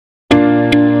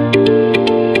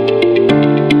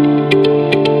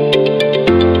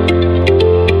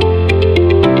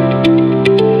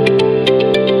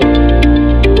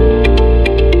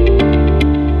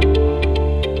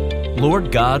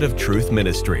God of Truth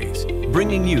Ministries,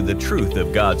 bringing you the truth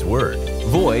of God's Word,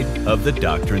 void of the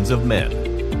doctrines of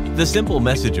men. The simple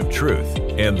message of truth,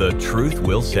 and the truth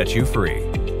will set you free.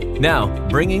 Now,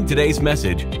 bringing today's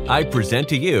message, I present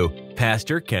to you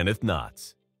Pastor Kenneth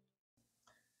Knotts.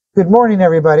 Good morning,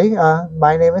 everybody.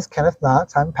 My name is Kenneth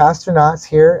Knotts. I'm Pastor Knotts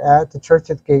here at the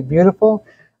Church at the Gate Beautiful.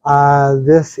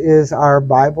 This is our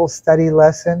Bible study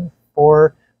lesson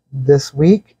for this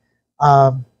week.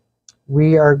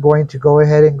 We are going to go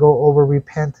ahead and go over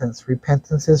repentance.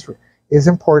 Repentance is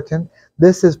important.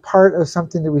 This is part of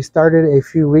something that we started a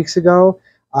few weeks ago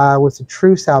with the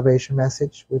true salvation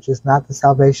message, which is not the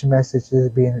salvation message that is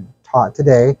being taught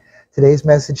today. Today's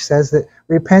message says that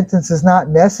repentance is not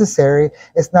necessary,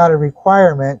 it's not a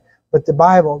requirement, but the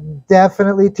Bible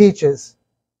definitely teaches,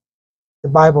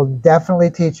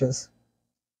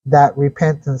 that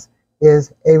repentance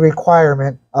is a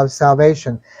requirement of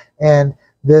salvation. And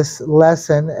this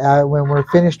lesson, when we're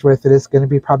finished with it, is going to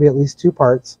be probably at least two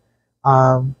parts,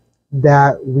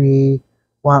 that we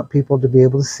want people to be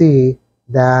able to see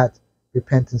that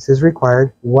repentance is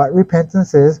required, what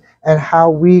repentance is, and how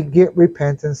we get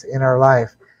repentance in our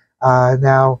life.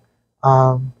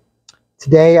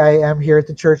 Today I am here at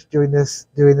the church doing this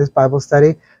Bible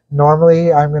study.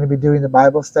 Normally I'm going to be doing the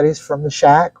Bible studies from the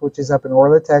shack, which is up in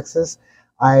Orla, Texas.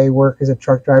 I work as a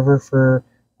truck driver for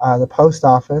the post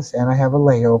office, and I have a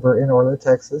layover in Orla,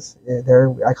 Texas.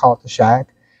 There, I call it the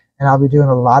shack, and I'll be doing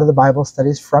a lot of the Bible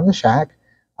studies from the shack.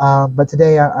 But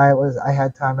today I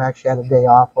had time. I actually had a day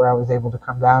off where I was able to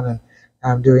come down, and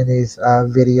I'm doing these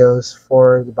videos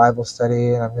for the Bible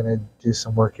study, and I'm going to do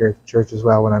some work here at the church as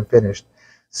well when I'm finished.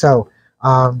 So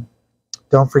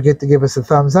don't forget to give us a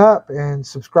thumbs up and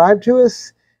subscribe to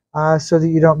us so that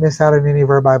you don't miss out on any of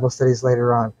our Bible studies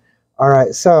later on. All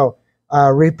right, so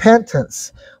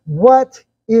repentance. What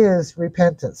is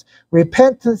repentance?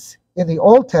 Repentance in the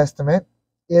Old Testament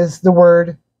is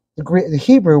the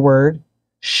Hebrew word,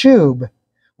 shub,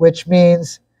 which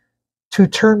means to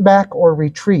turn back or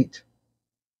retreat.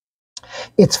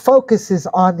 Its focus is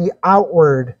on the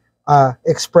outward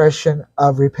expression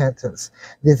of repentance.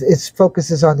 Its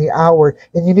focus is on the outward,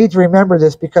 and you need to remember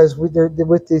this because with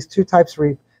these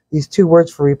two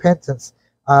words for repentance,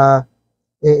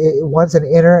 one's an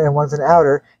inner and one's an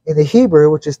outer. In the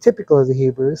Hebrew, which is typical of the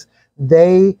Hebrews,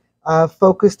 they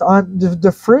focused on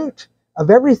the fruit of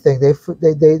everything.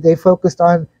 They focused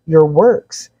on your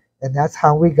works, and that's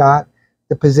how we got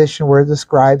the position where the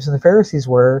scribes and the Pharisees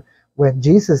were when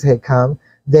Jesus had come.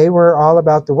 They were all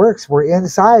about the works. Where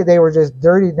inside they were just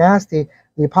dirty, nasty.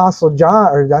 The Apostle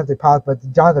John, or not the Apostle,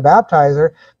 but John the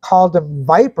Baptizer, called them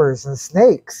vipers and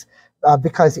snakes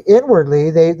because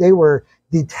inwardly they were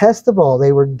detestable.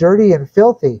 They were dirty and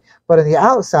filthy. But on the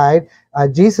outside,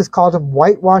 Jesus called them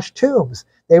whitewashed tombs.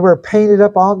 They were painted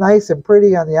up all nice and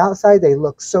pretty on the outside. They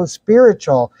looked so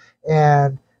spiritual.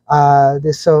 And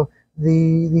so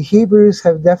the Hebrews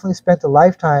have definitely spent a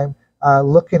lifetime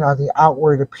looking on the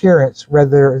outward appearance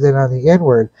rather than on the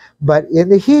inward. But in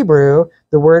the Hebrew,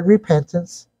 the word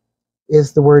repentance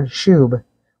is the word shub,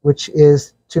 which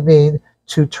is to mean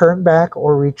to turn back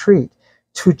or retreat,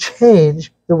 to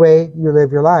change the way you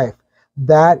live your life.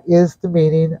 That is the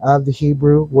meaning of the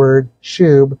Hebrew word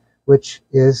shub, which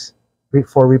is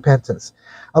for repentance.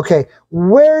 Okay,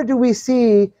 where do we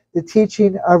see the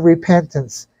teaching of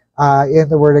repentance in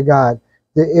the Word of God?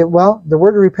 The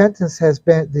word of repentance has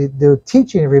been, the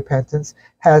teaching of repentance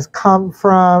has come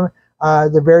from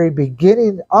the very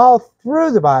beginning, all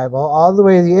through the Bible, all the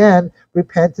way to the end.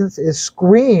 Repentance is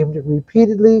screamed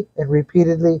repeatedly and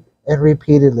repeatedly and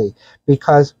repeatedly,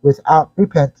 because without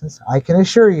repentance, I can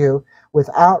assure you,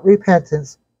 without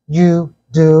repentance, you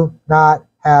do not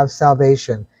have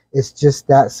salvation. It's just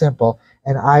that simple.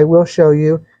 And I will show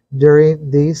you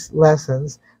during these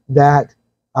lessons that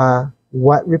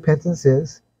what repentance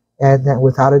is, and that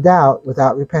without a doubt,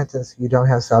 without repentance, you don't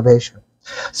have salvation.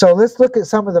 So let's look at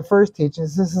some of the first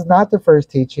teachings. This is not the first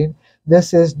teaching.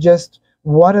 This is just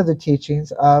one of the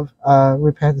teachings of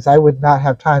repentance. I would not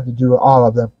have time to do all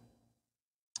of them.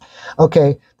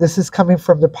 Okay, this is coming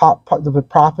from the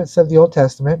prophets of the Old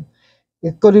Testament.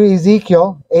 Let's go to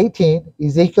Ezekiel 18,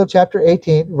 Ezekiel chapter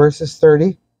 18, verses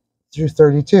 30 through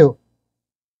 32.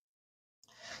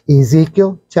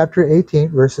 Ezekiel chapter 18,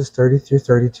 verses 30 through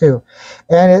 32.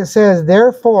 And it says,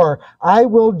 "Therefore I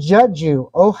will judge you,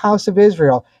 O house of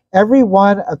Israel, every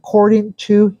one according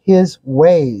to his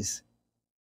ways,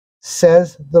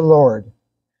 says the Lord."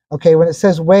 Okay, when it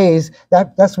says ways,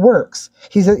 that's works.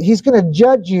 He's going to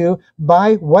judge you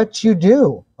by what you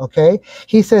do. Okay,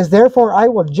 he says, "Therefore I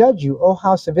will judge you, O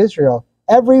house of Israel,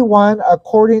 every one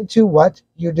according to what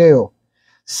you do,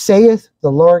 saith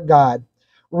the Lord God.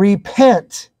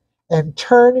 repent and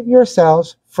turn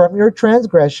yourselves from your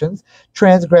transgressions.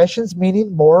 Transgressions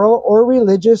meaning moral or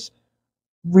religious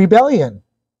rebellion,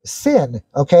 sin,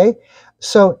 okay?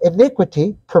 So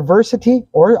iniquity, perversity,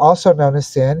 or also known as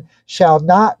sin, shall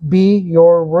not be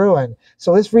your ruin.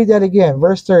 So let's read that again,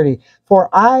 verse 30. For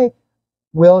I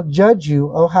will judge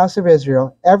you, O house of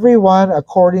Israel, everyone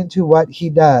according to what he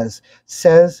does,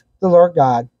 says the Lord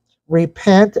God.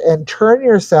 Repent and turn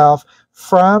yourself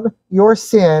from your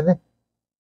sin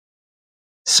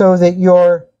so that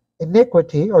your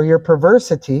iniquity or your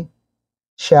perversity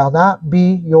shall not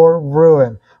be your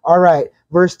ruin. All right,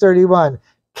 verse 31.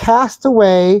 Cast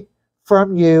away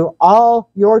from you all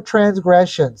your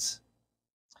transgressions.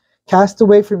 Cast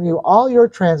away from you all your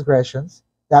transgressions.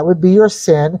 That would be your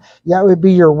sin. That would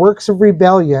be your works of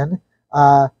rebellion.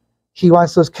 He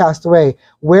wants those cast away.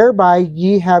 Whereby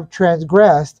ye have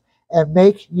transgressed, and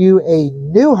make you a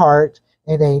new heart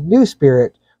and a new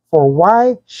spirit. For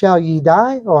why shall ye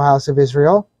die, O house of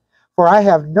Israel? For I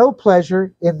have no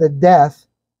pleasure in the death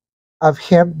of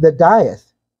him that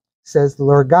dieth, says the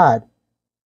Lord God.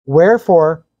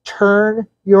 Wherefore, turn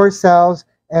yourselves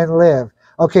and live.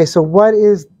 Okay, so what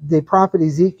is the prophet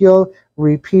Ezekiel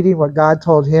repeating what God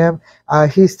told him?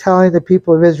 He's telling the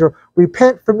people of Israel,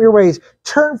 repent from your ways,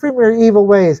 turn from your evil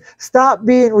ways, stop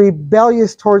being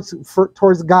rebellious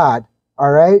towards God,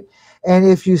 all right? And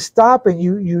if you stop and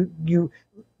you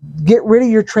get rid of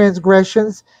your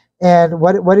transgressions, and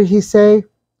what did he say?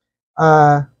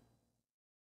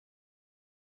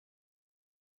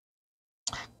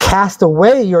 Cast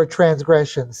away your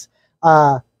transgressions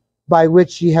by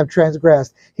which ye have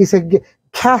transgressed. He said,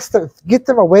 get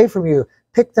them away from you.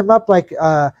 Pick them up like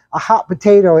a hot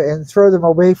potato and throw them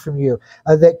away from you.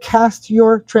 That cast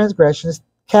your transgressions,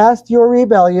 cast your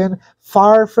rebellion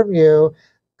far from you,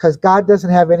 because God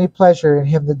doesn't have any pleasure in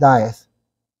him that dieth.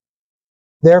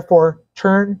 Therefore,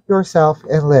 turn yourself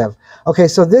and live. Okay,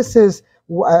 so this is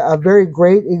a very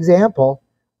great example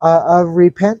of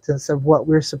repentance, of what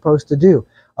we're supposed to do.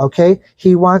 Okay,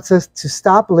 he wants us to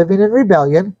stop living in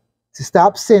rebellion, to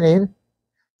stop sinning,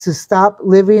 to stop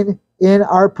living in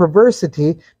our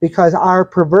perversity, because our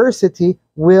perversity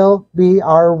will be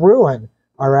our ruin.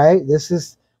 All right, this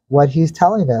is what he's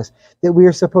telling us, that we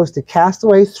are supposed to cast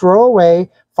away, throw away,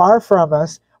 far from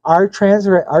us, our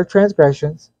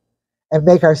transgressions, and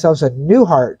make ourselves a new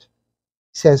heart.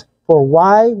 He says, for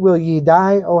why will ye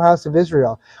die, O house of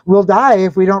Israel? We'll die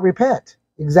if we don't repent.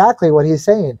 Exactly what he's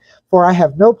saying. For I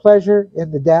have no pleasure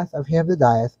in the death of him that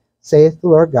dieth, saith the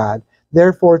Lord God.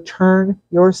 Therefore turn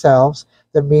yourselves,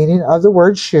 the meaning of the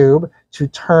word shub, to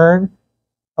turn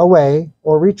away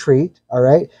or retreat, all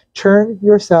right? Turn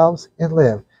yourselves and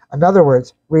live. In other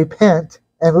words, repent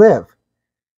and live.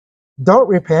 Don't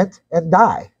repent and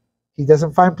die. He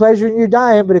doesn't find pleasure in you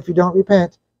dying, but if you don't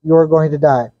repent, you're going to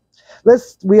die.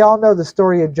 We all know the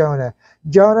story of Jonah.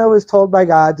 Jonah was told by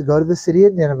God to go to the city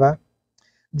of Nineveh.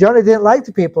 Jonah didn't like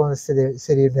the people in the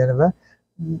city of Nineveh.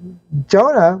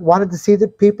 Jonah wanted to see the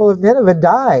people of Nineveh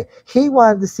die. He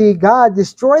wanted to see God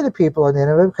destroy the people of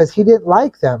Nineveh because he didn't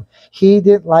like them. He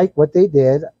didn't like what they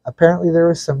did. Apparently there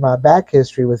was some back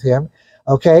history with him.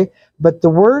 Okay, but the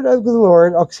word of the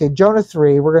Lord, okay, Jonah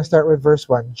 3, we're going to start with verse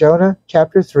 1. Jonah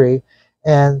chapter 3,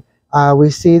 and we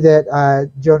see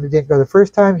that Jonah didn't go the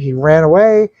first time. He ran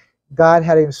away. God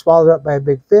had him swallowed up by a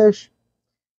big fish.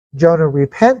 Jonah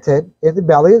repented in the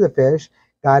belly of the fish.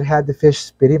 God had the fish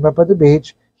spit him up on the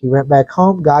beach. He went back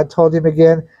home. God told him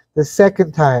again the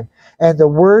second time. And the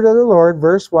word of the Lord,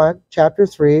 verse 1, chapter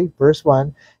 3, verse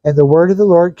 1, and the word of the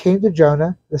Lord came to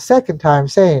Jonah the second time,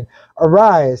 saying,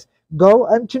 Arise, go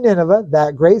unto Nineveh,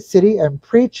 that great city, and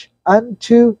preach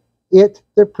unto it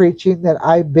the preaching that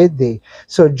I bid thee.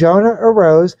 So Jonah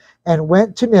arose and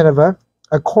went to Nineveh,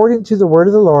 according to the word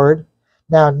of the Lord.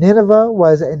 Now Nineveh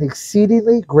was an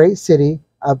exceedingly great city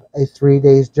of a 3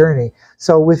 days journey.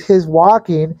 So with his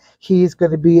walking, he's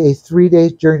going to be a 3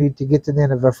 days journey to get to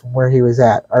Nineveh from where he was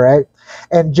at. All right.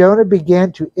 And Jonah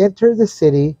began to enter the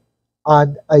city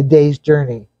on a day's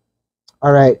journey.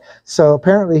 All right. So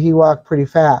apparently he walked pretty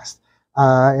fast,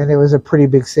 and it was a pretty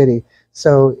big city.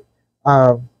 So,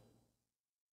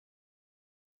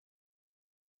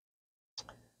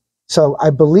 So I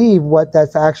believe what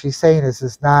that's actually saying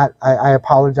is not, I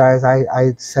apologize,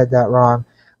 I said that wrong.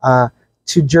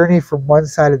 To journey from one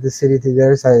side of the city to the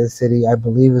other side of the city, I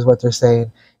believe is what they're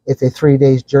saying. It's a 3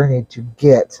 days journey to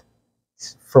get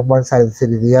from one side of the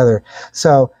city to the other.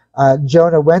 So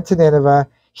Jonah went to Nineveh.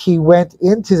 He went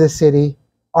into the city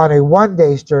on a 1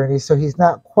 day's journey, so he's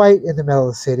not quite in the middle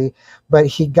of the city, but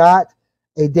he got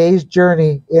a day's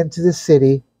journey into the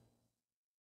city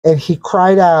And he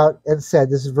cried out and said,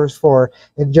 this is verse 4,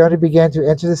 and Jonah began to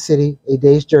enter the city a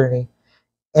day's journey.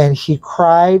 And he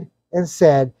cried and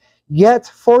said, yet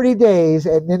 40 days,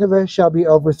 and Nineveh shall be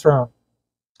overthrown.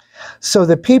 So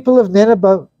the people of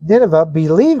Nineveh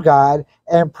believed God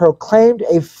and proclaimed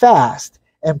a fast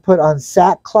and put on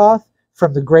sackcloth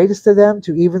from the greatest of them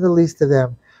to even the least of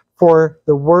them. For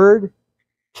the word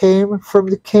came from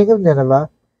the king of Nineveh,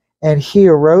 and he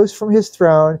arose from his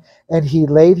throne, and he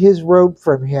laid his robe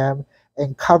from him,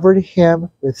 and covered him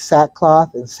with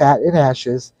sackcloth, and sat in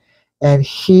ashes. And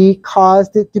he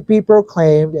caused it to be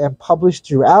proclaimed and published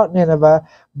throughout Nineveh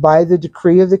by the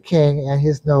decree of the king and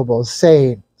his nobles,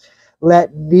 saying,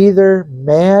 let neither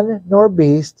man nor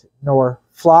beast nor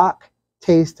flock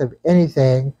taste of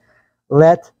anything.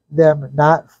 Let them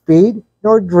not feed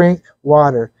nor drink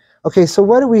water. Okay, so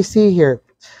what do we see here?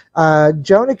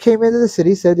 Jonah came into the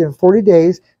city, said in 40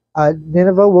 days,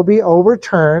 Nineveh will be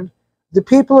overturned. The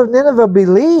people of Nineveh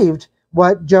believed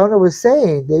what Jonah was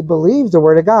saying. They believed the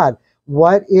word of God.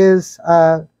 What is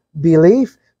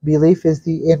belief? Belief is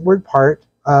the inward part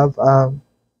of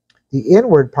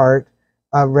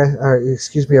of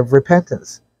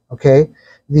repentance. Okay,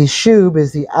 the shub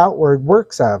is the outward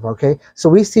works of. Okay, so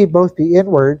we see both the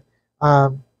inward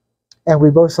and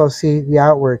we both also see the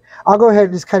outward. I'll go ahead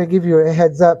and just kind of give you a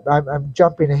heads up. I'm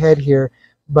jumping ahead here,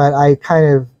 but I kind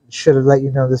of should have let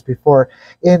you know this before.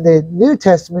 In the New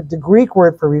Testament, the Greek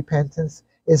word for repentance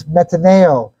is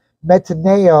metaneo.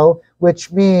 Metaneo,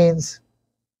 which means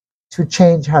to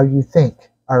change how you think.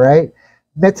 All right?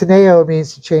 Metaneo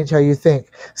means to change how you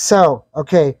think. So,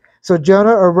 okay, so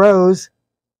Jonah arose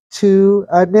to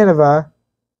Nineveh,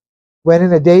 went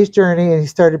in a day's journey, and he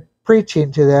started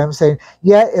preaching to them, saying,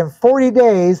 yet in 40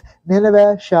 days,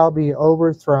 Nineveh shall be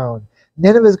overthrown.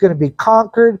 Nineveh is going to be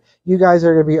conquered. You guys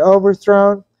are going to be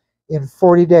overthrown in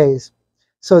 40 days.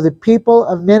 So the people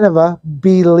of Nineveh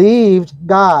believed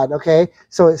God, okay?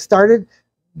 So it started,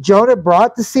 Jonah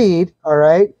brought the seed, all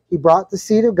right? He brought the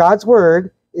seed of God's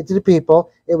word into the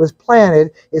people. It was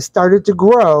planted. It started to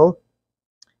grow,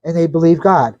 and they believed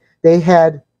God. They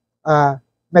had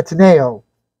metaneo,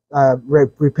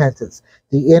 repentance.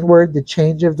 The inward, the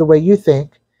change of the way you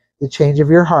think, the change of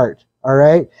your heart, all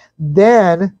right?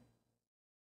 Then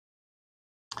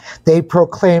they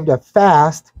proclaimed a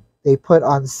fast. They put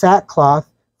on sackcloth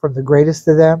from the greatest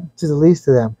of them to the least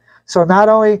of them. So not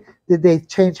only did they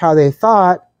change how they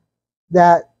thought,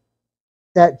 that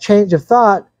change of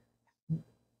thought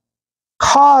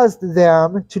caused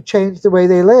them to change the way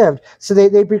they lived. So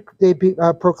they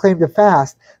proclaimed a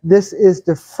fast. This is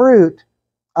the fruit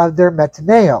of their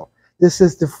metaneo. This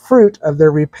is the fruit of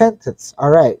their repentance.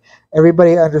 All right.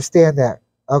 Everybody understand that?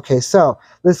 Okay, so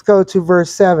let's go to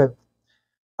verse 7.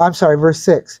 I'm sorry, verse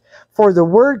 6. For the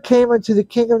word came unto the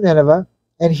king of Nineveh,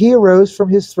 and he arose from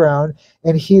his throne,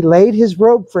 and he laid his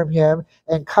robe from him,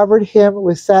 and covered him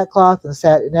with sackcloth, and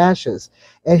sat in ashes.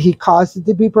 And he caused it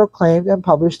to be proclaimed and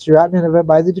published throughout Nineveh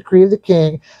by the decree of the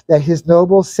king, that his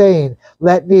nobles, saying,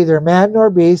 let neither man nor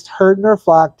beast, herd nor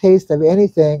flock taste of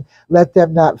anything, let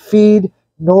them not feed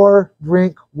nor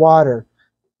drink water.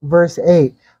 Verse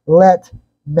 8, let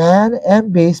man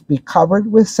and beast be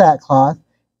covered with sackcloth,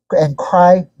 and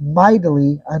cry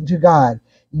mightily unto God.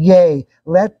 Yea,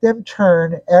 let them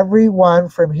turn every one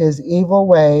from his evil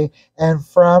way and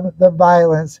from the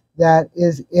violence that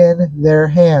is in their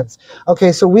hands.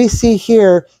 Okay, so we see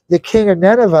here the king of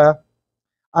Nineveh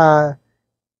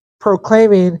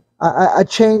proclaiming a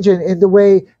change in the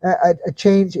way, a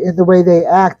change in the way they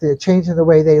act, a change in the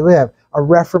way they live, a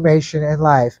reformation in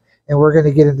life. And we're going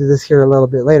to get into this here a little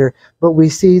bit later. But we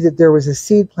see that there was a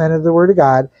seed planted of the word of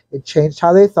God. It changed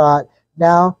how they thought.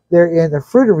 Now they're in the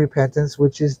fruit of repentance,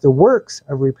 which is the works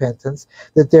of repentance,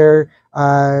 that they're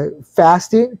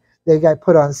fasting. They got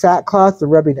put on sackcloth, they're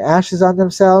rubbing ashes on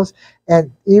themselves,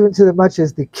 and even to the much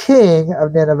as the king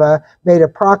of Nineveh made a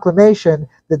proclamation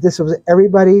that this was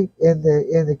everybody in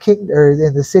the king or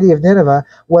in the city of Nineveh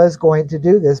was going to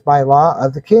do this by law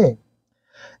of the king.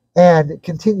 And it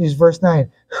continues, verse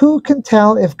 9. Who can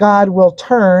tell if God will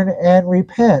turn and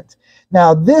repent?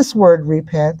 Now, this word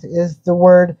repent is the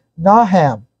word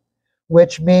naham,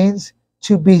 which means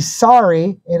to be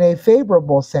sorry in a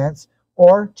favorable sense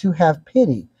or to have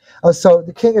pity. So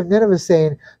the king of Nineveh is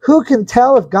saying, who can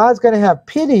tell if God's going to have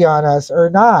pity on us or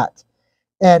not,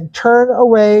 and turn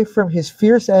away from his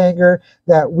fierce anger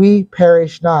that we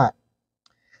perish not?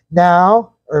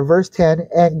 Now, or verse 10,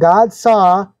 and God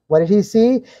saw, what did he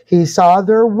see? He saw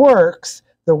their works,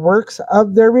 the works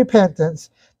of their repentance,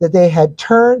 that they had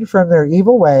turned from their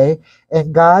evil way,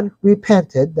 and God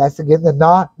repented. That's again the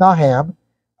Naham.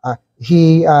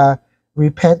 He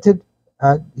repented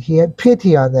he had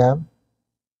pity on them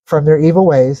from their evil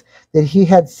ways, that he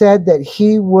had said that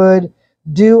he would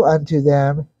do unto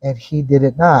them, and he did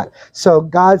it not. So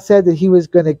God said that he was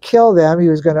going to kill them, he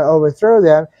was going to overthrow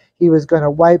them, he was going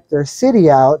to wipe their city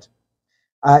out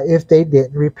if they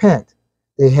didn't repent.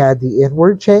 They had the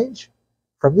inward change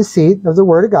from the seed of the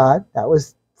word of God. That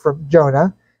was from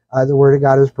Jonah. The word of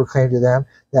God was proclaimed to them.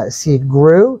 That seed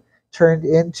grew, turned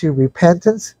into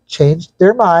repentance, changed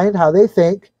their mind, how they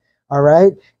think, all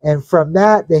right? And from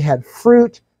that, they had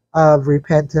fruit of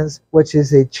repentance, which is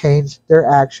they changed their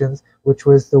actions, which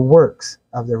was the works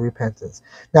of their repentance.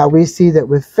 Now we see that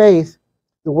with faith,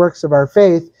 the works of our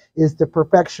faith is the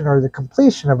perfection or the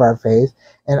completion of our faith.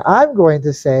 And I'm going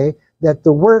to say that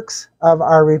the works of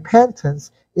our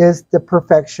repentance is the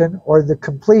perfection or the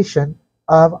completion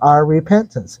of our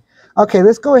repentance. Okay,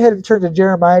 let's go ahead and turn to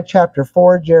Jeremiah chapter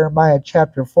 4. Jeremiah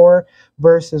chapter 4,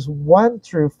 verses 1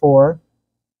 through 4.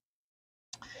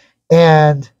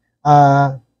 And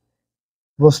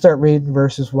we'll start reading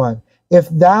verses 1. If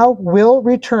thou wilt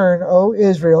return, O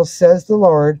Israel, says the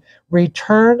Lord,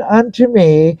 return unto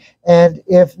me, and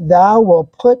if thou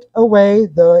wilt put away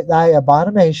thy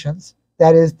abominations,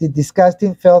 that is the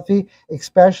disgusting, filthy,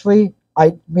 especially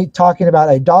talking about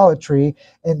idolatry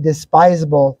and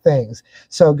despisable things.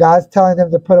 So God's telling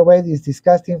them to put away these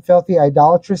disgusting, filthy,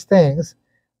 idolatrous things,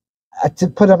 to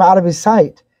put them out of his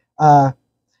sight.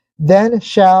 Then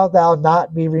shall thou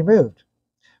not be removed.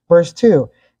 Verse 2.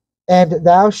 And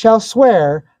thou shalt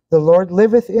swear, the Lord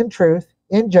liveth in truth,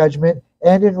 in judgment,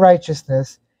 and in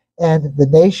righteousness, and the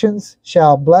nations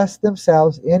shall bless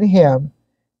themselves in him,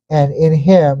 and in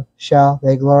him shall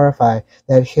they glorify.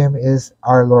 That him is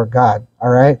our Lord God. All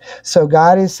right? So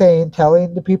God is saying,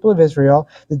 telling the people of Israel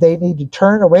that they need to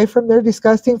turn away from their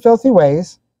disgusting, filthy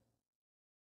ways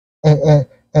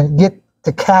and get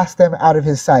to cast them out of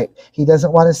his sight. He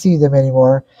doesn't want to see them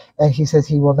anymore, and he says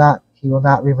he will not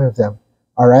remove them.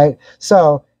 All right,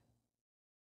 so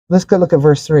let's go look at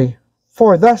verse 3.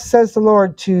 For thus says the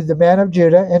Lord to the men of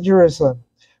Judah and Jerusalem,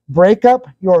 break up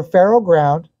your fallow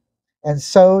ground, and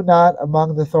sow not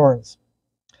among the thorns.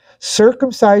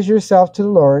 Circumcise yourself to the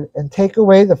Lord, and take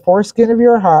away the foreskin of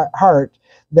your heart,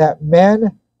 that ye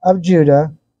men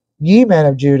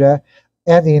of Judah,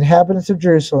 and the inhabitants of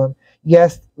Jerusalem,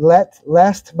 yes,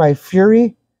 lest my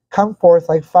fury come forth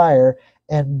like fire,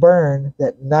 and burn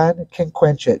that none can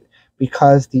quench it,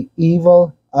 because the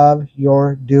evil of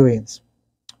your doings.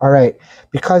 All right,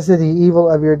 because of the evil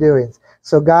of your doings.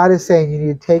 So God is saying you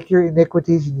need to take your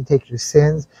iniquities, you need to take your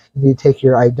sins, you need to take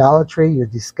your idolatry, your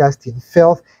disgusting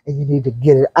filth, and you need to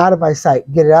get it out of my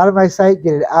sight. Get it out of my sight,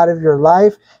 get it out of your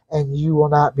life, and you will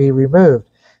not be removed.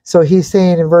 So he's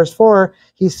saying in verse 4,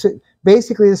 he's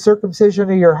basically the circumcision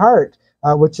of your heart,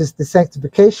 which is the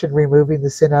sanctification, removing the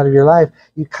sin out of your life.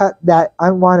 You cut that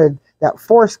unwanted, that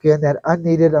foreskin, that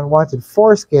unneeded, unwanted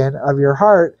foreskin of your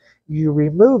heart, you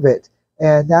remove it.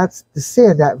 And that's the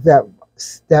sin.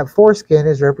 That foreskin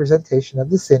is representation of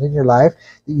the sin in your life.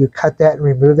 That you cut that and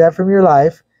remove that from your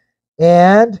life.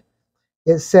 And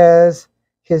it says,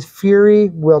 his fury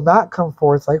will not come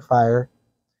forth like fire,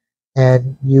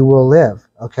 and you will live.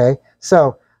 Okay?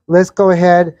 So let's go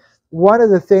ahead. One of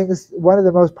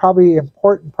the most probably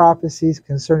important prophecies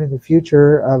concerning the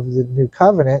future of the new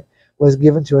covenant was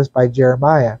given to us by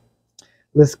Jeremiah.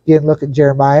 Let's again look at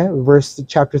Jeremiah,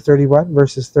 chapter 31,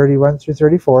 verses 31 through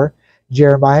 34.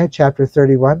 Jeremiah chapter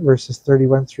 31, verses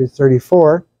 31 through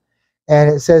 34. And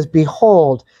it says,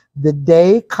 behold, the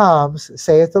day comes,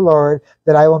 saith the Lord,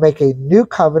 that I will make a new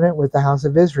covenant with the house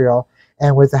of Israel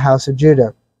and with the house of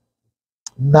Judah,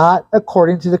 not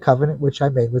according to the covenant which I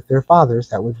made with their fathers,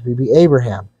 that would be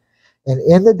Abraham. And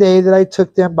in the day that I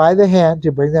took them by the hand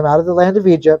to bring them out of the land of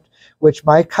Egypt, which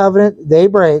my covenant they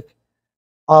break,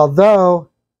 although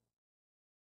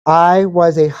I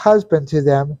was a husband to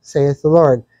them, saith the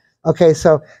Lord. Okay,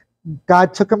 so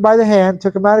God took them by the hand,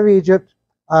 took them out of Egypt,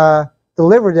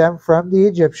 delivered them from the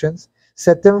Egyptians,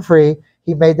 set them free.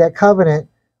 He made that covenant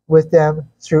with them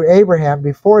through Abraham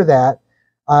before that,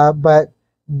 but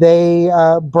they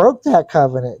broke that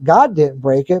covenant. God didn't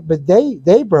break it, but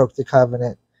they broke the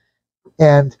covenant.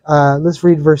 And let's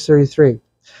read verse 33.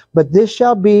 But this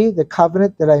shall be the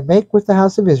covenant that I make with the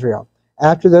house of Israel.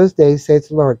 After those days, saith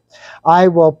the Lord, I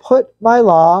will put my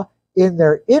law in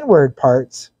their inward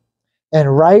parts,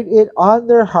 and write it on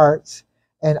their hearts,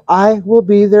 and I will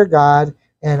be their God,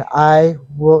 and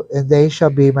they shall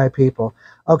be my people.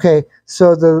 Okay,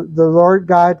 so the Lord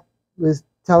God was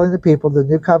telling the people the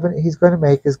new covenant he's going to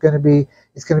make is going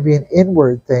to be an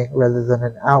inward thing rather than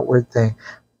an outward thing.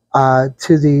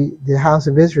 To the house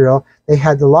of Israel, they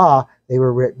had the law. They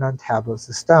were written on tablets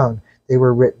of stone. They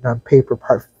were written on paper,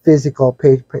 physical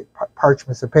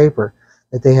parchments of paper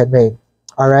that they had made.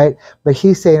 All right? But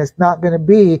he's saying it's not going to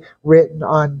be written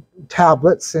on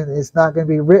tablets, and it's not going to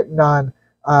be written on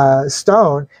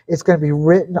stone. It's going to be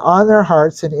written on their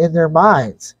hearts and in their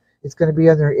minds. It's going to be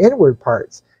on their inward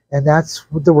parts. And that's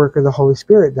what the work of the Holy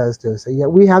Spirit does to us. So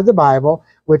yet we have the Bible,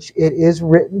 which it is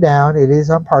written down. It is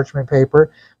on parchment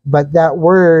paper. But that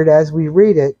word, as we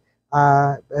read it,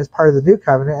 as part of the New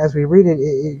Covenant, as we read it,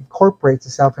 it incorporates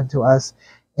itself into us.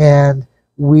 And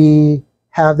we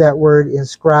have that word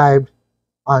inscribed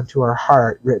onto our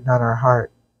heart, written on our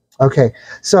heart. Okay,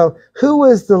 so who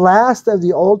was the last of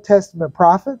the Old Testament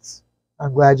prophets?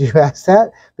 I'm glad you asked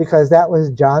that, because that was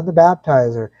John the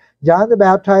Baptizer. John the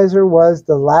Baptizer was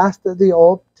the last of the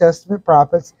Old Testament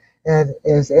prophets. And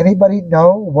does anybody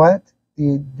know what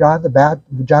the John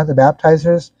the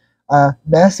Baptizer's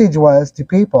message was to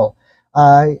people?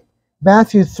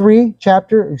 Matthew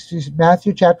chapter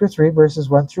 3, verses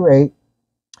 1 through 8.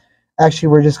 Actually,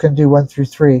 we're just going to do 1 through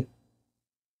 3.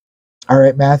 All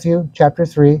right, Matthew chapter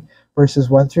 3, verses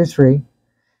 1 through 3.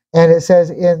 And it says,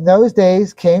 "In those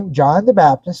days came John the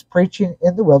Baptist, preaching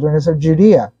in the wilderness of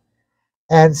Judea,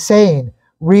 and saying,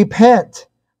 Repent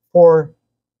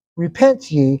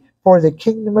ye, for the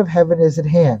kingdom of heaven is at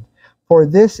hand. For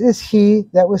this is he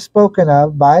that was spoken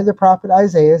of by the prophet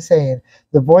Isaiah, saying,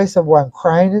 The voice of one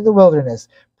crying in the wilderness,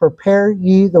 Prepare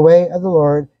ye the way of the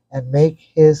Lord, and make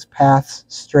his paths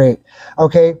straight."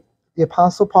 Okay, the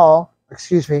Apostle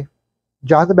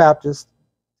John the Baptist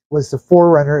was the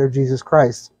forerunner of Jesus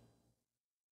Christ.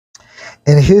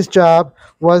 And his job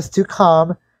was to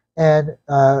come and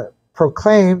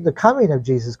proclaim the coming of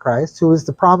Jesus Christ, who is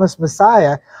the promised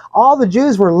Messiah. All the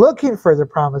Jews were looking for the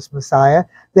promised Messiah.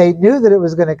 They knew that it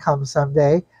was going to come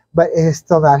someday, but it has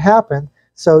still not happened.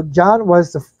 So John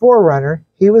was the forerunner.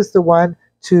 He was the one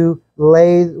to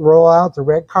roll out the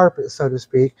red carpet, so to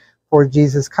speak, for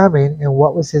Jesus coming. And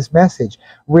what was his message?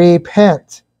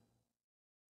 Repent,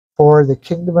 for the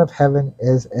kingdom of heaven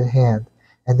is at hand.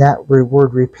 And that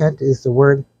word repent is the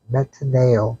word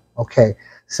metaneo. Okay,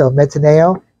 so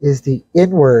metaneo is the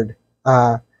inward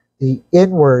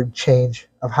change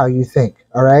of how you think.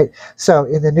 All right, so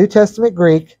in the New Testament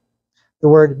Greek, the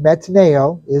word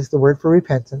metaneo is the word for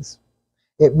repentance.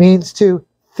 It means to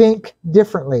think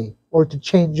differently or to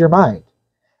change your mind.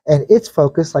 And its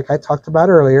focus, like I talked about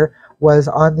earlier, was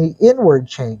on the inward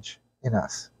change in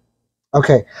us.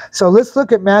 Okay, so let's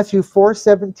look at Matthew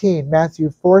 4:17. Matthew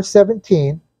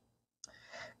 4:17.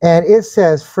 And it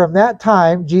says, "From that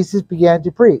time Jesus began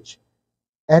to preach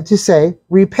and to say,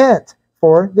 Repent,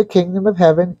 for the kingdom of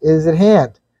heaven is at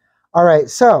hand." All right,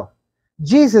 so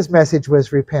Jesus' message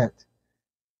was repent.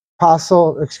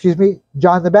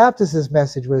 John the Baptist's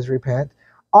message was repent.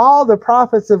 All the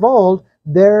prophets of old,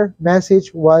 their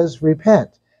message was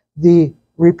repent. The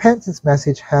repentance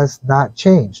message has not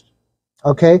changed.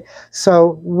 Okay,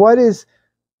 so what is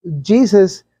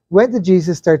Jesus? When did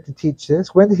Jesus start to teach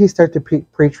this? When did he start to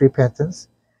preach repentance?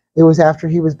 It was after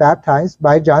he was baptized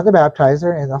by John the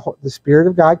Baptizer, and the Spirit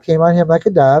of God came on him like a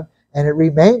dove, and it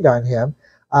remained on him.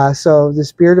 So the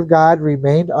Spirit of God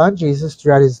remained on Jesus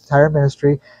throughout his entire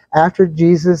ministry. After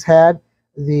Jesus had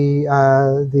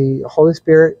the Holy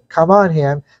Spirit come on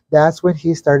him, that's when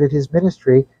he started his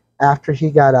ministry, after he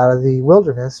got out of the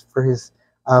wilderness for his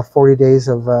 40 days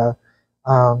of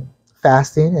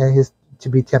fasting and to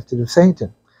be tempted of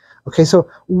Satan. Okay, so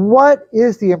what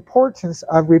is the importance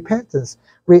of repentance?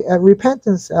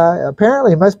 Repentance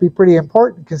apparently must be pretty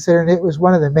important, considering it was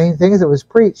one of the main things that was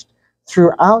preached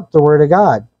throughout the Word of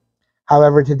God.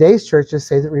 However, today's churches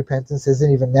say that repentance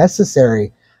isn't even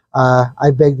necessary.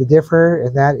 I beg to differ,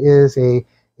 and that is a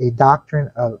doctrine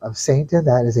of Satan.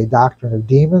 That is a doctrine of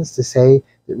demons, to say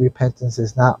that repentance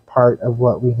is not part of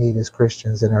what we need as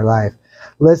Christians in our life.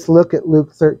 Let's look at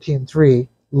Luke 13:3.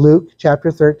 Luke chapter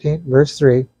 13, verse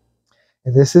 3.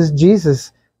 And this is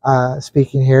Jesus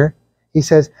speaking here. He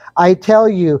says, "I tell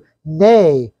you,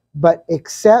 nay, but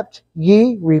except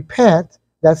ye repent,"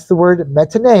 that's the word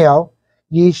metaneo,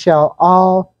 "ye shall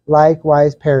all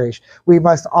likewise perish." We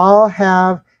must all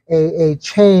have a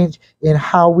change in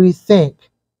how we think,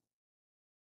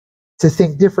 to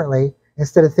think differently.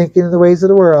 Instead of thinking in the ways of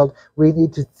the world, we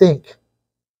need to think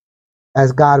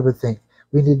as God would think.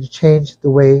 We need to change the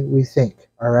way we think,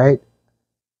 all right?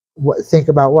 Think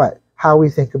about what? How we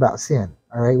think about sin,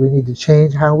 all right? We need to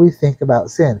change how we think about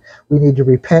sin. We need to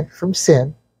repent from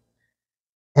sin,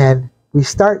 and we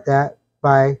start that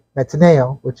by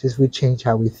metaneo, which is we change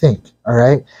how we think, all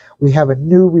right? We have a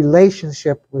new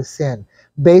relationship with sin.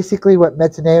 Basically, what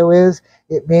metaneo is,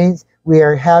 it means we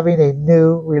are having a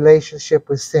new relationship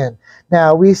with sin.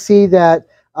 Now, we see that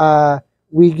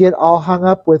we get all hung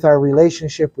up with our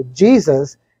relationship with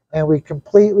Jesus, and we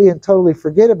completely and totally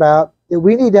forget about that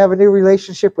we need to have a new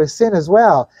relationship with sin as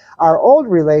well. Our old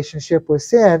relationship with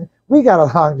sin, we got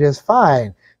along just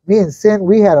fine. Me and sin,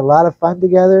 we had a lot of fun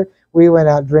together. We went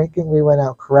out drinking, we went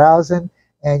out carousing,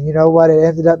 and you know what it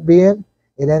ended up being?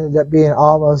 It ended up being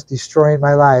almost destroying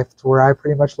my life, to where I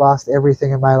pretty much lost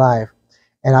everything in my life.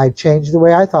 And I changed the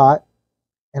way I thought,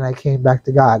 and I came back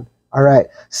to God. All right,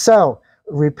 so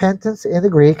repentance in the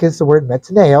Greek is the word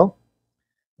metaneo,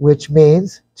 which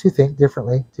means to think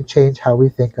differently, to change how we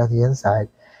think on the inside.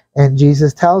 And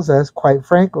Jesus tells us, quite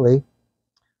frankly,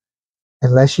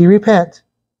 unless ye repent,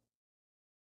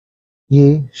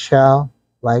 ye shall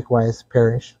likewise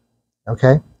perish.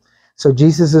 Okay? So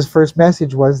Jesus' first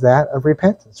message was that of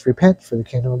repentance. Repent, for the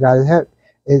kingdom of God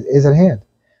is at hand.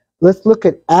 Let's look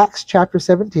at Acts chapter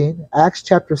 17. Acts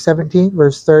chapter 17,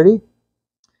 verse 30.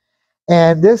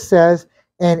 And this says,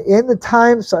 and in the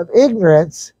times of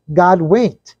ignorance, God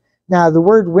winked. Now, the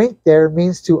word wink there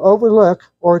means to overlook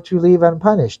or to leave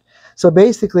unpunished. So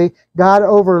basically, God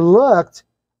overlooked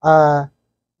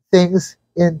things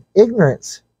in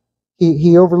ignorance.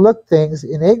 He overlooked things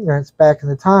in ignorance back in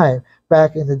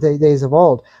the days of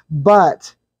old.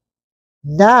 But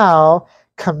now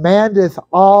commandeth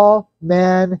all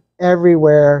men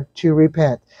everywhere to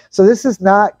repent. So this is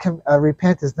not,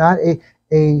 repent is not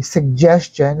a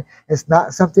suggestion. It's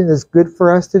not something that's good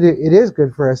for us to do. It is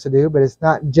good for us to do, but it's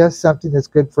not just something that's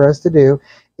good for us to do.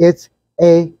 It's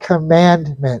a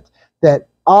commandment that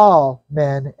all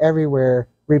men everywhere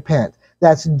repent.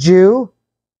 That's Jew,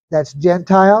 that's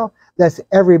Gentile, that's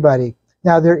everybody.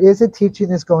 Now, there is a teaching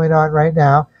that's going on right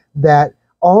now that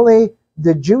only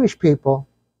the Jewish people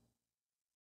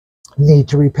need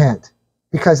to repent,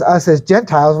 because us as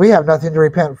Gentiles, we have nothing to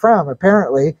repent from,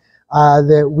 apparently.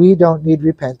 That we don't need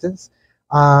repentance.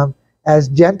 As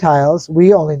Gentiles,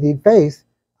 we only need faith.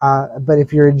 But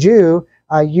if you're a Jew,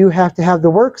 you have to have the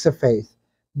works of faith.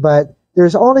 But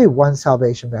there's only one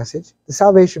salvation message. The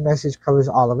salvation message covers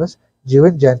all of us, Jew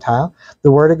and Gentile.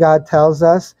 The Word of God tells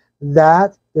us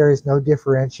that there is no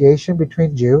differentiation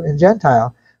between Jew and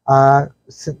Gentile.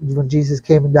 When Jesus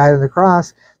came and died on the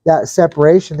cross, that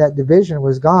separation, that division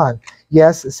was gone.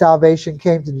 Yes, salvation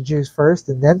came to the Jews first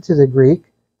and then to the Greek.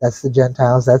 That's the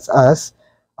Gentiles, that's us,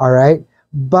 all right?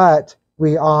 But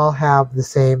we all have the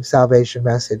same salvation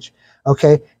message,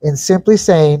 okay? In simply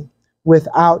saying,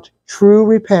 without true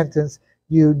repentance,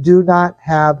 you do not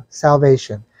have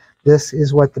salvation. This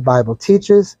is what the Bible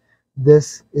teaches.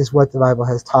 This is what the Bible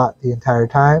has taught the entire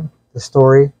time. The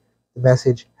story, the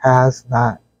message has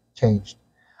not changed.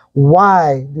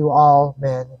 Why do all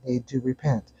men need to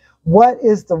repent? What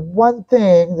is the one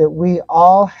thing that we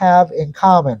all have in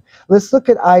common? Let's look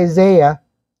at Isaiah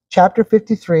chapter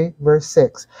 53, verse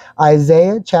 6.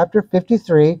 Isaiah chapter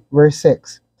 53, verse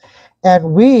 6.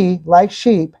 And we, like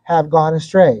sheep, have gone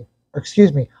astray.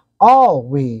 Excuse me, all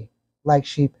we, like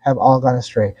sheep, have all gone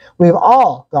astray. We've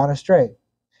all gone astray.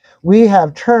 We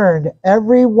have turned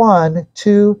every one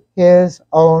to his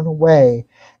own way,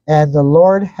 and the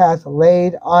Lord hath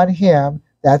laid on him,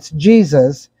 that's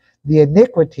Jesus, the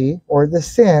iniquity or the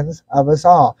sins of us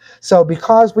all. So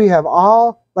because we have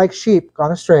all, like sheep,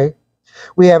 gone astray,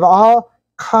 we have all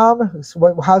come,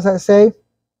 how's that say?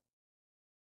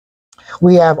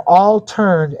 We have all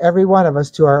turned, every one of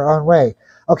us, to our own way.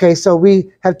 Okay, so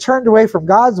we have turned away from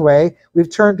God's way.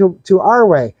 We've turned to our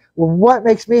way. Well, what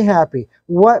makes me happy?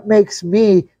 What makes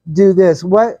me do this?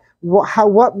 What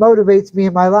motivates me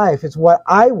in my life? It's what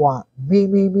I want. Me.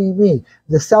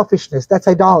 The selfishness, that's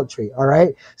idolatry, all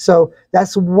right? So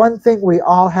that's one thing we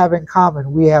all have in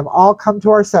common. We have all come to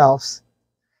ourselves,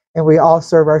 and we all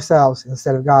serve ourselves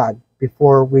instead of God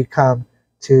before we come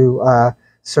to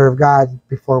serve God,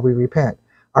 before we repent.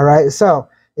 All right, so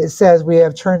it says, we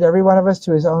have turned every one of us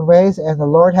to his own ways, and the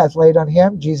Lord hath laid on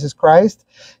him, Jesus Christ.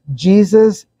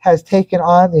 Jesus has taken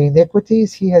on the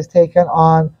iniquities. He has taken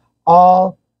on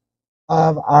all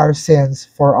of our sins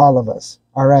for all of us.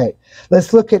 All right,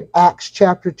 let's look at Acts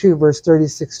chapter 2, verse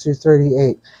 36 through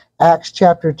 38. Acts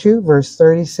chapter 2, verse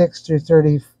 36 through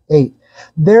 38.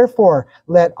 Therefore,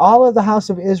 let all of the house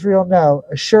of Israel know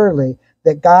assuredly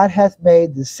that God hath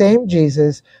made the same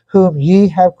Jesus whom ye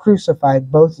have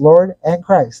crucified, both Lord and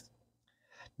Christ.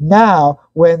 Now,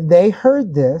 when they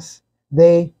heard this,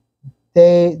 they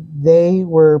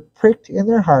were pricked in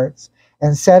their hearts,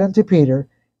 and said unto Peter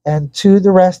and to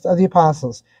the rest of the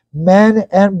apostles, Men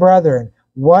and brethren,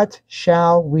 what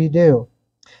shall we do?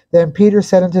 Then Peter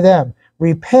said unto them,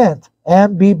 Repent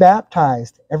and be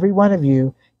baptized, every one of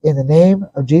you, in the name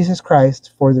of Jesus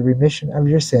Christ, for the remission of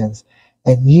your sins,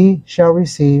 and ye shall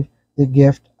receive the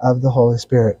gift of the Holy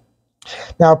Spirit.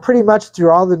 Now, pretty much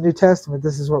through all the New Testament,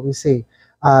 this is what we see.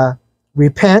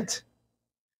 Repent,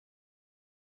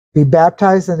 be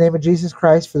baptized in the name of Jesus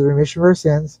Christ for the remission of our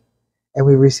sins, and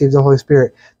we receive the Holy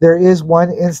Spirit. There is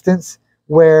one instance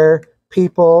where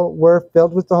people were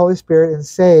filled with the Holy Spirit and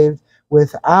saved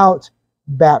without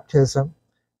baptism,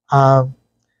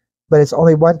 but it's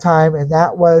only one time, and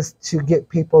that was to get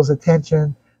people's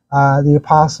attention, the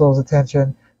apostles'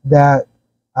 attention, that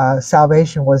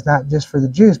salvation was not just for the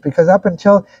Jews, because up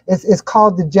until it's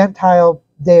called the Gentile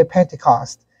Day of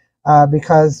Pentecost,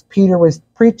 because Peter was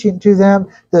preaching to them,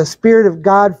 the Spirit of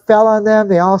God fell on them,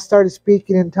 they all started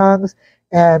speaking in tongues,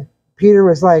 and Peter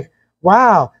was like,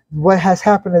 wow, what has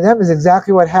happened to them is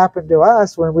exactly what happened to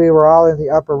us when we were all in the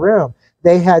upper room.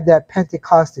 They had that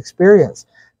Pentecost experience.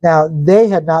 Now, they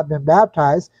had not been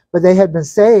baptized, but they had been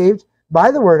saved by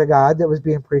the word of God that was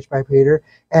being preached by Peter,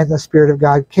 and the Spirit of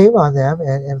God came on them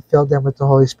and filled them with the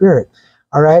Holy Spirit.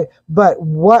 All right? But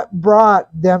what brought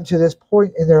them to this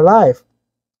point in their life?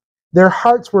 Their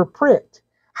hearts were pricked.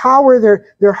 How were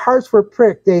their hearts were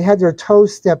pricked? They had their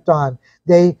toes stepped on.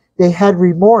 They had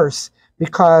remorse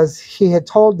because he had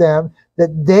told them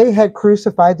that they had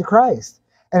crucified the Christ.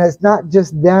 And it's not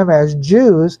just them as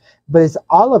Jews, but it's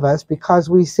all of us, because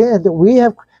we sinned.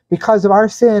 Because of our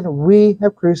sin, we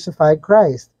have crucified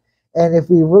Christ. And if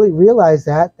we really realize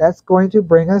that, that's going to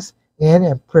bring us in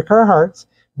and prick our hearts,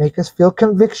 make us feel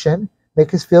conviction,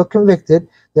 make us feel convicted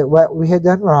that what we had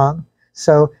done wrong.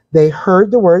 So they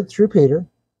heard the word through Peter.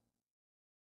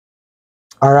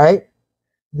 All right?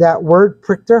 That word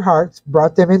pricked their hearts,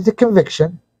 brought them into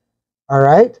conviction. All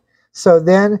right? So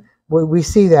then we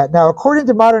see that. Now, according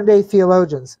to modern day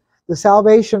theologians, the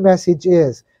salvation message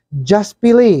is just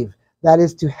believe. That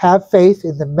is to have faith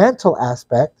in the mental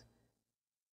aspect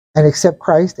and accept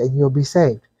Christ, and you'll be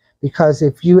saved. Because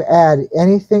if you add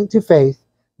anything to faith,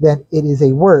 then it is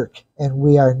a work, and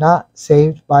we are not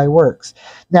saved by works.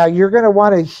 Now, you're going to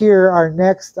want to hear our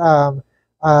next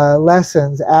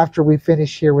lessons after we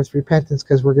finish here with repentance,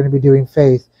 because we're going to be doing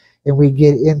faith, and we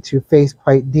get into faith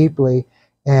quite deeply.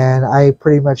 And I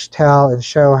pretty much tell and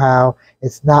show how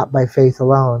it's not by faith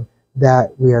alone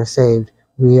that we are saved.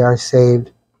 We are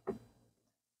saved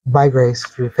by grace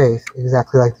through faith,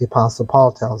 exactly like the Apostle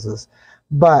Paul tells us.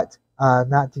 But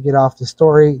not to get off the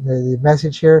story, the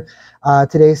message here,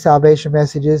 today's salvation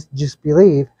message is just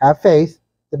believe, have faith,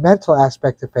 the mental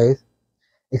aspect of faith,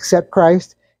 accept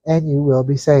Christ, and you will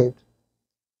be saved.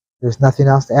 There's nothing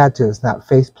else to add to it. It's not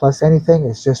faith plus anything.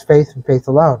 It's just faith and faith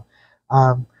alone.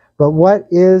 But what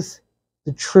is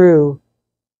the true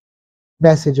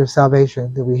message of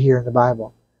salvation that we hear in the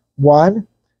Bible? One,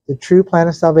 the true plan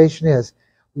of salvation is,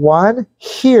 one,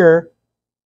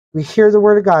 we hear the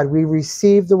Word of God. We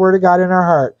receive the Word of God in our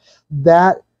heart.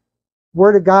 That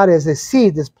Word of God is a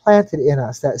seed that's planted in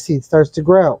us. That seed starts to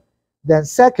grow. Then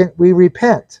second, we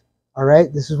repent. All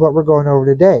right? This is what we're going over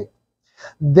today.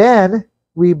 Then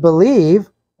we believe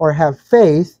or have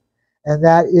faith, and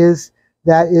that is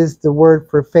the word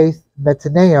for faith,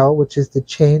 metaneo, which is the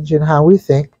change in how we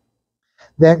think.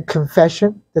 Then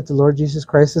confession that the Lord Jesus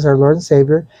Christ is our Lord and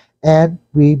Savior, and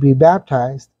we be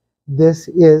baptized. This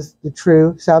is the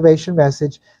true salvation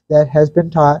message that has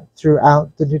been taught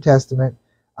throughout the New Testament,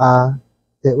 that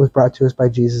was brought to us by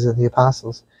Jesus and the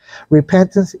apostles.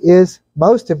 Repentance is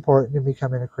most important in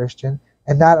becoming a Christian,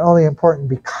 and not only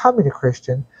important in becoming a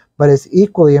Christian, but it's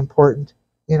equally important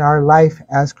in our life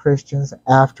as Christians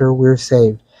after we're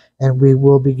saved. And we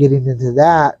will be getting into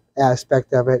that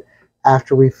aspect of it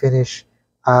after we finish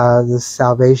the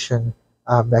salvation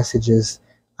messages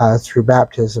through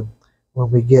baptism. When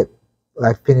we get,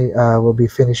 we'll be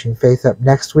finishing faith up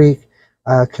next week,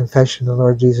 confession of the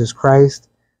Lord Jesus Christ,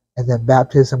 and then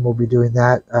baptism. We'll be doing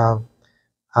that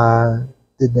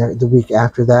the week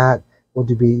after that. We'll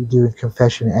be doing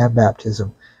confession and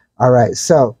baptism. All right,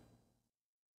 so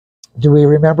do we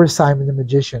remember Simon the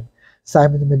magician?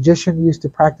 Simon the magician used to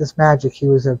practice magic. He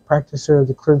was a practicer of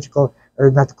the clerical,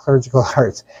 or not the clerical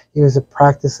arts. He was a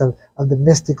practice of the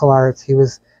mystical arts. He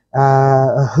was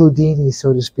a Houdini,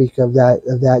 so to speak, of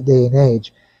that day and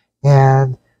age.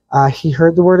 And he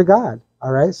heard the word of God.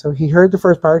 All right, so he heard the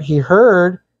first part. He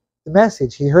heard the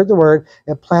message. He heard the word.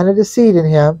 It planted a seed in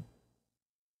him.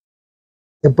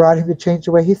 It brought him to change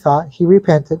the way he thought. He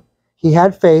repented. He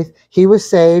had faith. He was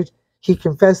saved. He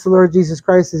confessed the Lord Jesus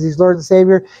Christ as his Lord and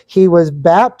Savior. He was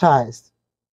baptized.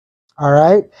 All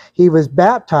right? He was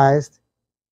baptized,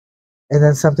 and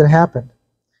then something happened.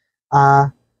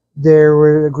 There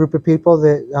were a group of people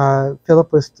that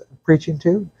Philip was preaching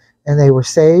to, and they were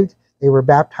saved. They were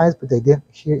baptized, but they didn't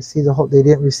receive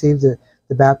the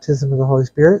baptism of the Holy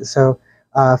Spirit. So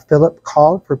Philip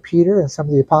called for Peter and some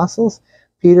of the apostles.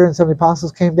 Peter and some of the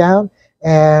apostles came down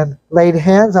and laid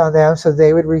hands on them so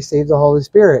they would receive the Holy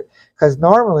Spirit. Because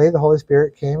normally the Holy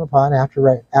Spirit came upon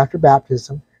after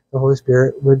baptism. The Holy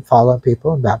Spirit would fall on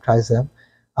people and baptize them,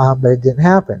 but it didn't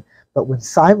happen. But when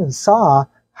Simon saw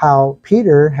how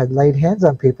Peter had laid hands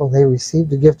on people and they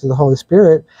received the gift of the Holy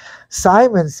Spirit,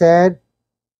 Simon said,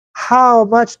 how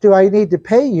much do I need to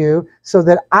pay you so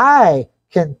that I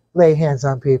can lay hands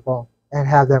on people and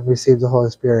have them receive the Holy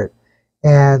Spirit?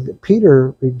 And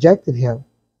Peter rejected him.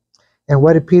 And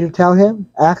what did Peter tell him?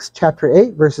 Acts chapter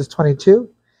 8, verses 22.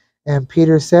 And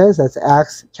Peter says, that's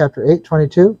Acts chapter 8,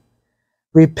 22.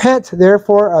 Repent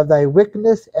therefore of thy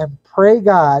wickedness and pray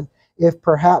God, if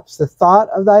perhaps the thought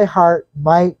of thy heart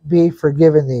might be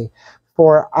forgiven thee.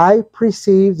 For I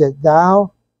perceive that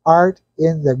thou art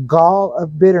in the gall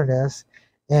of bitterness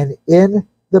and in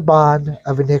the bond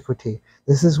of iniquity.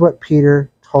 This is what Peter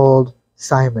told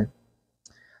Simon.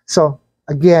 So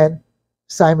again,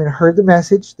 Simon heard the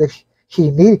message that he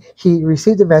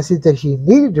received the message that he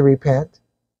needed to repent.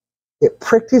 It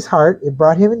pricked his heart. It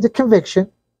brought him into conviction.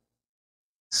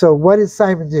 So what did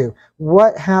Simon do?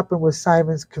 What happened with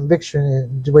Simon's conviction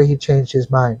and the way he changed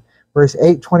his mind? Verse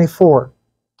 8:24.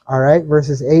 All right,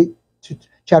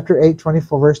 chapter 8,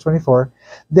 24, verse 24.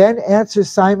 Then answered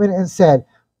Simon and said,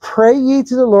 Pray ye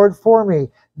to the Lord for me,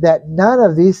 that none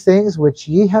of these things which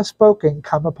ye have spoken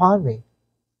come upon me.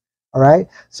 All right,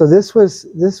 so this was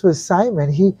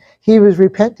Simon. He was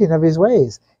repenting of his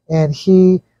ways, and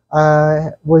he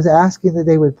was asking that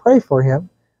they would pray for him,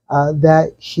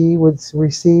 that he would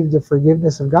receive the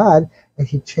forgiveness of God, and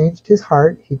he changed his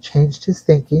heart, he changed his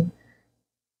thinking,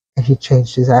 and he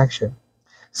changed his action.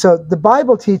 So the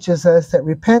Bible teaches us that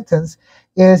repentance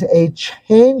is a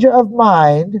change of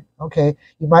mind. Okay,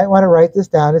 you might want to write this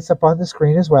down. It's up on the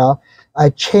screen as well.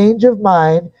 A change of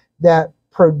mind that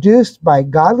produced by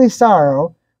godly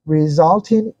sorrow,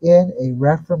 resulting in a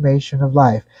reformation of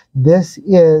life. This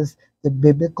is the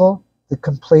biblical, the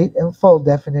complete and full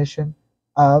definition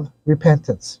of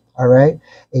repentance. All right,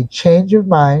 a change of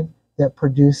mind that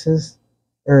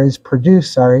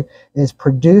is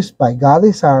produced by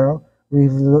godly sorrow,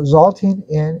 resulting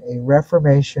in a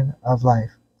reformation of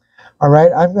life. All right,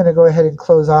 I'm going to go ahead and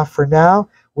close off for now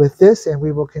with this, and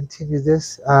we will continue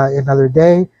this another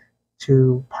day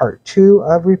to part 2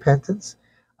 of repentance.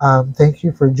 Thank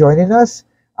you for joining us.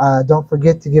 Don't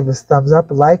forget to give us thumbs up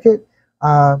and like it.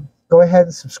 Go ahead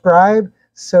and subscribe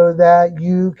so that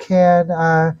you can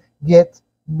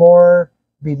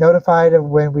be notified of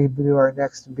when we do our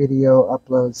next video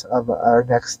uploads of our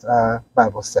next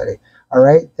Bible study. All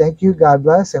right, thank you, God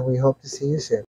bless, and we hope to see you soon.